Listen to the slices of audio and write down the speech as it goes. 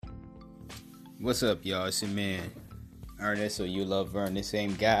What's up, y'all? It's your man, Ernest, or you love Vern, the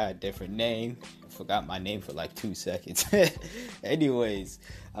same guy, different name. I forgot my name for like 2 seconds. Anyways,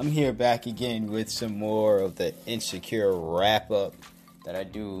 I'm here back again with some more of the Insecure wrap-up that I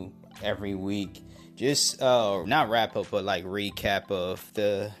do every week. Just, not wrap-up, but like recap of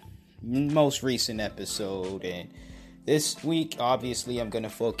the most recent episode. And this week, obviously, I'm going to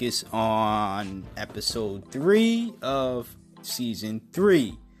focus on episode 3 of season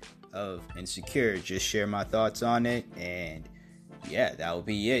 3 of Insecure. Just share my thoughts on it, and yeah, that will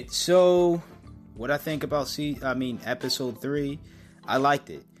be it. So what I think about episode 3, I liked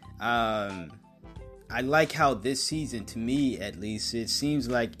it. I like how this season, to me at least, it seems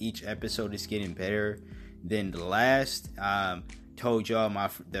like each episode is getting better than the last. Told y'all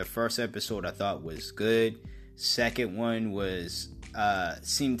the first episode I thought was good. Second one was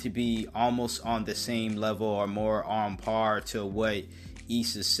seemed to be almost on the same level or more on par to what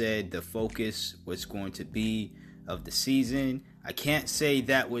Issa said the focus was going to be of the season. I can't say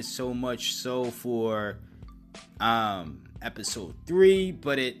that was so much so for episode 3,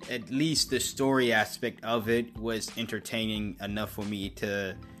 but at least the story aspect of it was entertaining enough for me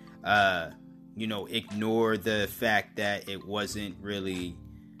to ignore the fact that it wasn't really.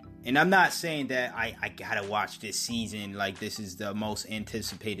 And I'm not saying that I gotta watch this season like this is the most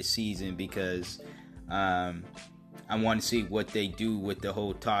anticipated season, because I want to see what they do with the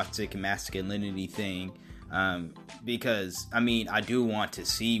whole toxic masculinity thing. Because, I do want to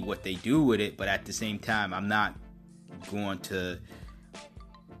see what they do with it, but at the same time, I'm not going to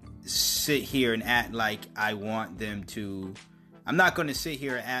sit here and act like I want them to. I'm not going to sit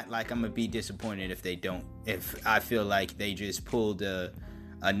here and act like I'm going to be disappointed if they don't. If I feel like they just pulled a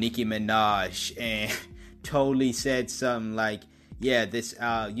Nicki Minaj and totally said something like, yeah, this,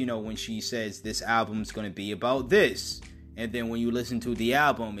 when she says this album's going to be about this. And then when you listen to the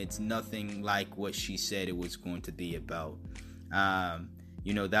album, it's nothing like what she said it was going to be about.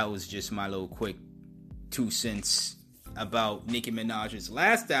 That was just my little quick 2 cents about Nicki Minaj's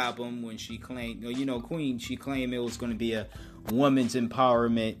last album when she claimed, Queen, she claimed it was going to be a women's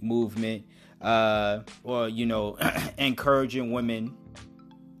empowerment movement, or, encouraging women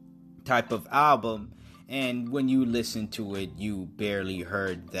type of album. And when you listen to it, you barely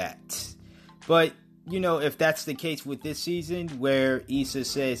heard that. But, if that's the case with this season, where Issa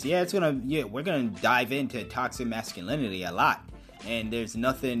says, we're gonna dive into toxic masculinity a lot, and there's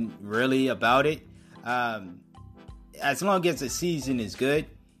nothing really about it. As long as the season is good,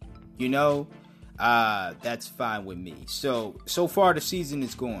 that's fine with me. So far the season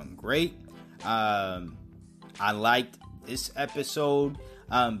is going great. I liked this episode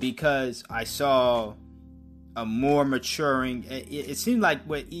because I saw a more maturing. It seemed like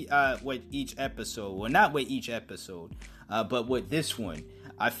with each episode, well, not with each episode, but with this one,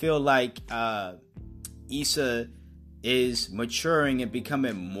 I feel like Issa is maturing and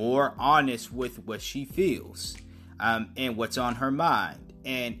becoming more honest with what she feels, and what's on her mind.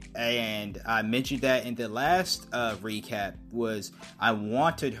 And I mentioned that in the last recap, was I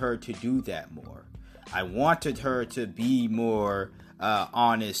wanted her to do that more. I wanted her to be more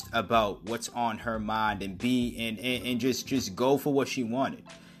honest about what's on her mind and just go for what she wanted.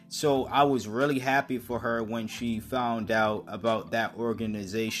 So I was really happy for her when she found out about that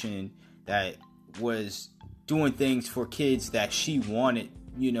organization that was doing things for kids that she wanted,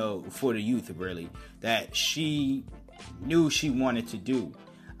 for the youth, really, that she knew she wanted to do,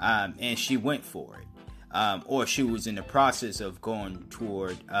 and she went for it, or she was in the process of going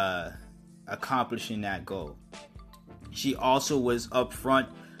toward accomplishing that goal. She also was upfront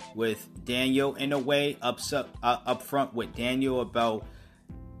with Daniel, in a way, upfront with Daniel about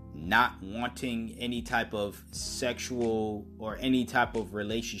not wanting any type of sexual or any type of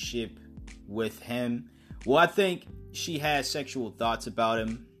relationship with him. Well, I think she has sexual thoughts about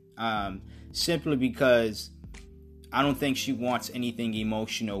him, simply because I don't think she wants anything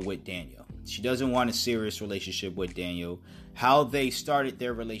emotional with Daniel. She doesn't want a serious relationship with Daniel. How they started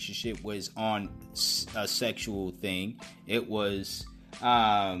their relationship was on a sexual thing. It was,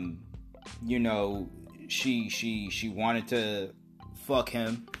 she wanted to fuck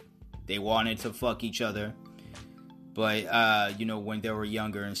him. They wanted to fuck each other. But, when they were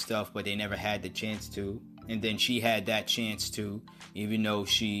younger and stuff, but they never had the chance to. And then she had that chance to, even though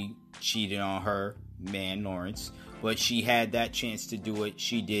she cheated on her man, Lawrence. But she had that chance to do it.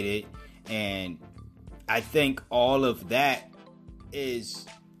 She did it. And I think all of that is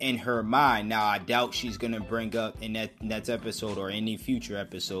in her mind. Now, I doubt she's going to bring up in that episode or any future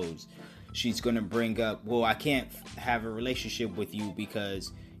episodes, she's going to bring up, well, I can't have a relationship with you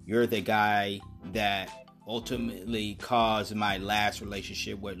because you're the guy that ultimately caused my last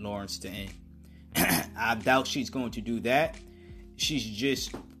relationship with Lawrence to end. I doubt she's going to do that. She's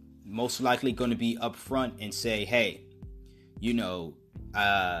just most likely going to be upfront and say, hey, you know,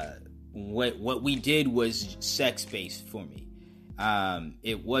 what we did was sex-based for me.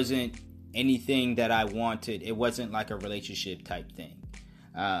 It wasn't anything that I wanted. It wasn't like a relationship type thing.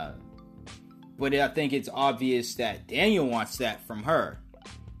 But I think it's obvious that Daniel wants that from her,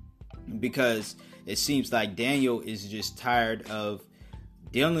 because it seems like Daniel is just tired of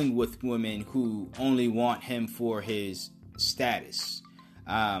dealing with women who only want him for his status,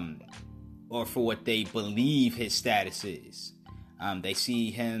 or for what they believe his status is. They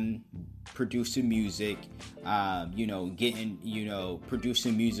see him producing music,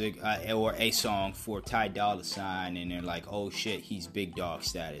 producing music or a song for Ty Dolla $ign, and they're like, oh shit, he's big dog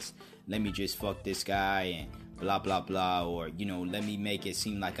status. Let me just fuck this guy and blah blah blah, or let me make it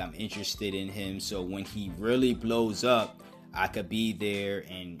seem like I'm interested in him, so when he really blows up, I could be there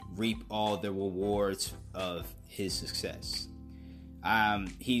and reap all the rewards of his success.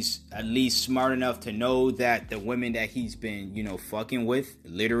 He's at least smart enough to know that the women that he's been, fucking with,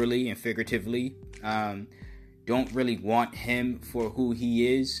 literally and figuratively, don't really want him for who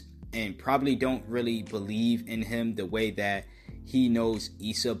he is, and probably don't really believe in him the way that he knows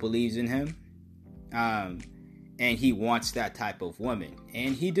Issa believes in him. And he wants that type of woman,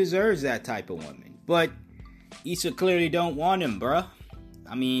 and he deserves that type of woman. But Issa clearly don't want him, bruh.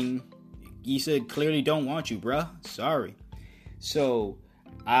 I mean, Issa clearly don't want you, bruh. Sorry. So,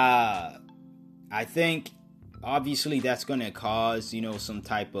 I think obviously that's gonna cause, some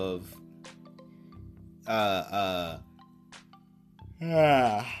type of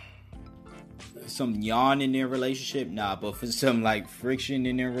some yawn in their relationship. Nah, but for some like friction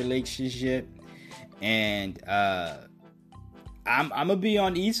in their relationship. And I'm gonna be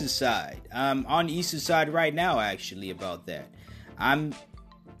on Issa's side. I'm on Issa's side right now, actually, about that.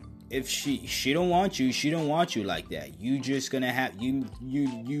 If she don't want you, she don't want you like that. You just gonna have you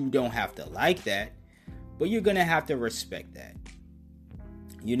don't have to like that, but you're gonna have to respect that.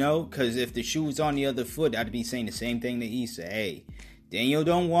 Because if the shoe was on the other foot, I'd be saying the same thing to Issa. Hey, Daniel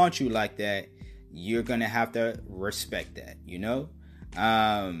don't want you like that. You're gonna have to respect that.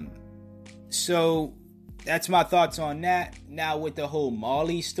 So that's my thoughts on that. Now with the whole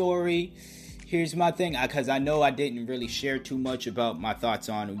Molly story, here's my thing, because I know I didn't really share too much about my thoughts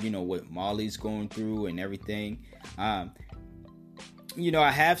on, what Molly's going through and everything. I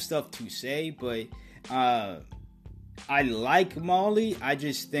have stuff to say, but I like Molly. I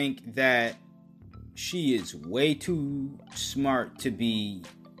just think that she is way too smart to be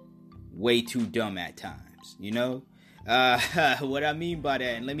way too dumb at times, What I mean by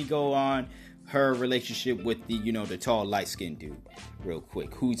that, and let me go on her relationship with the tall light-skinned dude real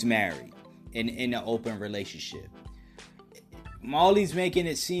quick, who's married in an open relationship. Molly's making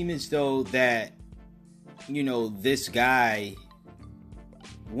it seem as though that this guy,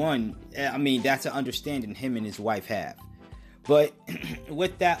 that's an understanding him and his wife have, but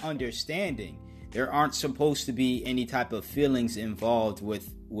with that understanding, there aren't supposed to be any type of feelings involved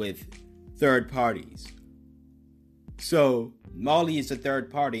with third parties. So Molly is a third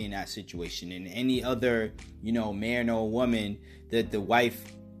party in that situation, and any other, man or woman that the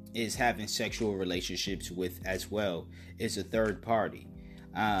wife is having sexual relationships with as well is a third party.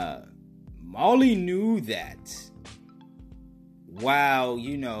 Molly knew that while,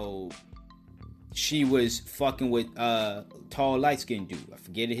 she was fucking with tall light-skinned dude. I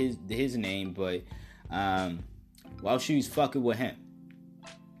forget his name, but while she was fucking with him.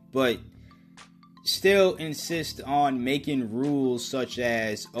 But still insist on making rules such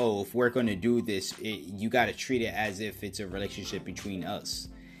as, if we're going to do this, you got to treat it as if it's a relationship between us.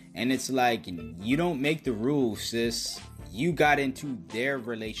 And it's like, you don't make the rules, sis. You got into their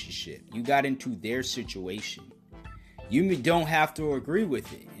relationship. You got into their situation. You don't have to agree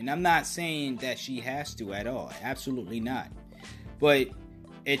with it. And I'm not saying that she has to at all. Absolutely not. But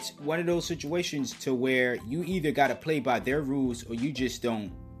it's one of those situations to where you either got to play by their rules, or you just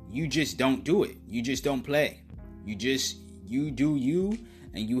don't do it. You just don't play. You do you,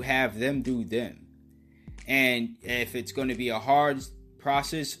 and you have them do them. And if it's going to be a hard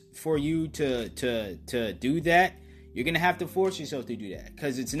process for you to do that, you're going to have to force yourself to do that,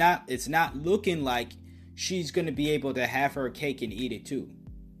 because it's not looking like she's going to be able to have her cake and eat it too.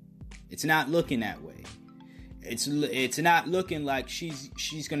 It's not looking that way. It's not looking like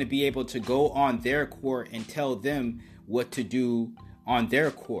she's going to be able to go on their court and tell them what to do on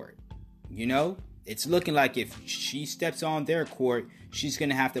their court. It's looking like if she steps on their court, she's going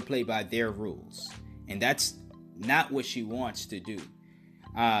to have to play by their rules. And that's not what she wants to do.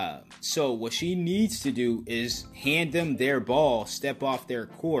 So what she needs to do is hand them their ball, step off their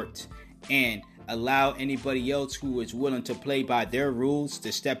court, and allow anybody else who is willing to play by their rules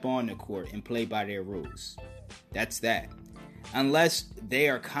to step on the court and play by their rules. That's that. Unless they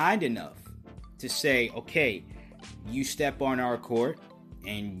are kind enough to say, okay, you step on our court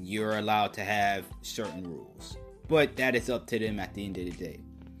and you're allowed to have certain rules. But that is up to them at the end of the day.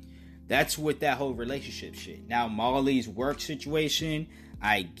 That's with that whole relationship shit. Now, Molly's work situation,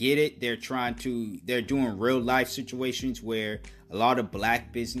 I get it. They're doing real life situations where a lot of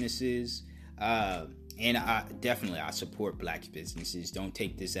black businesses, and I support black businesses. Don't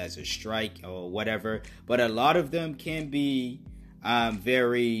take this as a strike or whatever. But a lot of them can be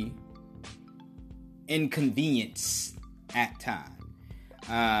very inconvenienced at times.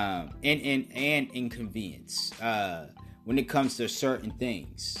 And inconvenience when it comes to certain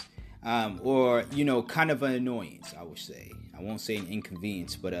things. Or, kind of an annoyance, I would say. I won't say an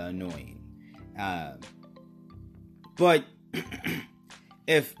inconvenience, but an annoying. But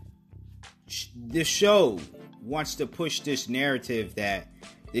if the show wants to push this narrative that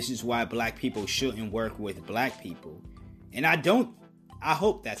this is why black people shouldn't work with black people, and I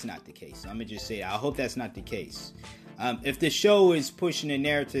hope that's not the case. I'm going to just say, I hope that's not the case. If the show is pushing a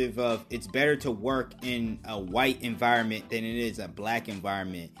narrative of it's better to work in a white environment than it is a black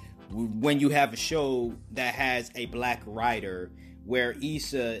environment, when you have a show that has a black writer where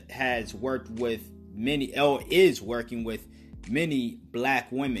Issa has worked with is working with many black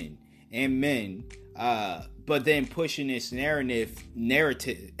women and men, but then pushing this narrative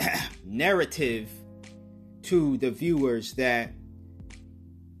to the viewers, that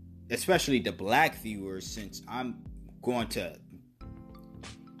especially the black viewers, since I'm going to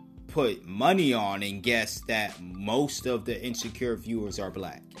put money on and guess that most of the Insecure viewers are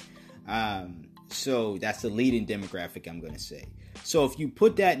black. So that's the leading demographic, I'm going to say. So if you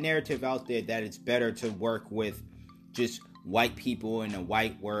put that narrative out there that it's better to work with just white people in a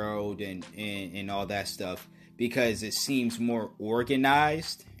white world and all that stuff, because it seems more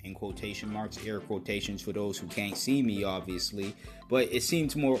organized, in quotation marks, air quotations for those who can't see me, obviously, but it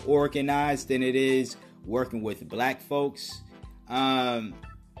seems more organized than it is working with black folks.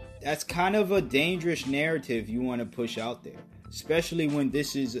 That's kind of a dangerous narrative you want to push out there, especially when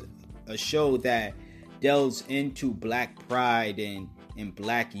this is a show that delves into black pride and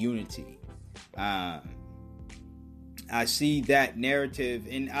black unity. I see that narrative,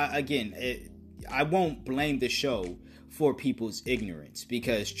 and I won't blame the show for people's ignorance,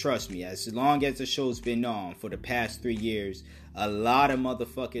 because trust me, as long as the show's been on for the past 3 years, a lot of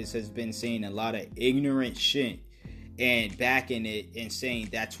motherfuckers has been saying a lot of ignorant shit and backing it and saying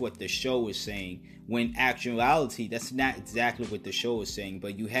that's what the show is saying, when actuality that's not exactly what the show is saying.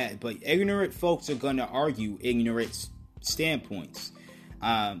 But ignorant folks are going to argue ignorant standpoints.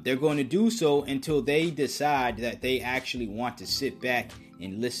 They're going to do so until they decide that they actually want to sit back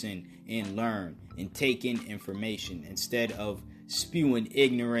and listen and learn and take in information, instead of spewing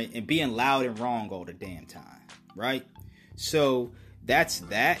ignorant and being loud and wrong all the damn time, right? So that's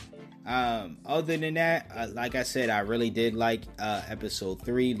that. Other than that, like I said, I really did like episode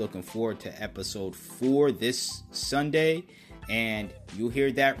 3. Looking forward to episode 4 this Sunday, and you'll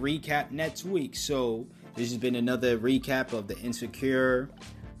hear that recap next week. So this has been another recap of the Insecure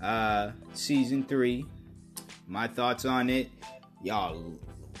season 3. My thoughts on it, y'all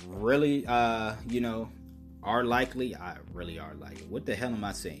really are likely. I really are likely. What the hell am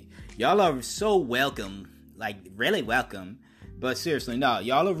I saying? Y'all are so welcome, like really welcome. But seriously, no,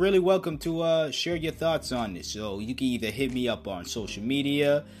 y'all are really welcome to share your thoughts on this. So you can either hit me up on social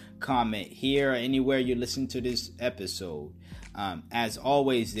media, comment here, or anywhere you listen to this episode. As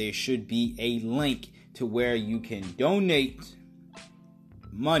always, there should be a link to where you can donate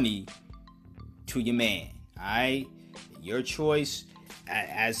money to your man. Alright? Your choice.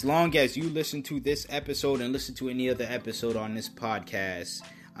 As long as you listen to this episode and listen to any other episode on this podcast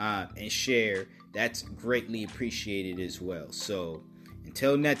and share, that's greatly appreciated as well. So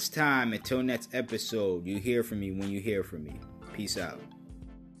until next time, until next episode, you hear from me when you hear from me. Peace out.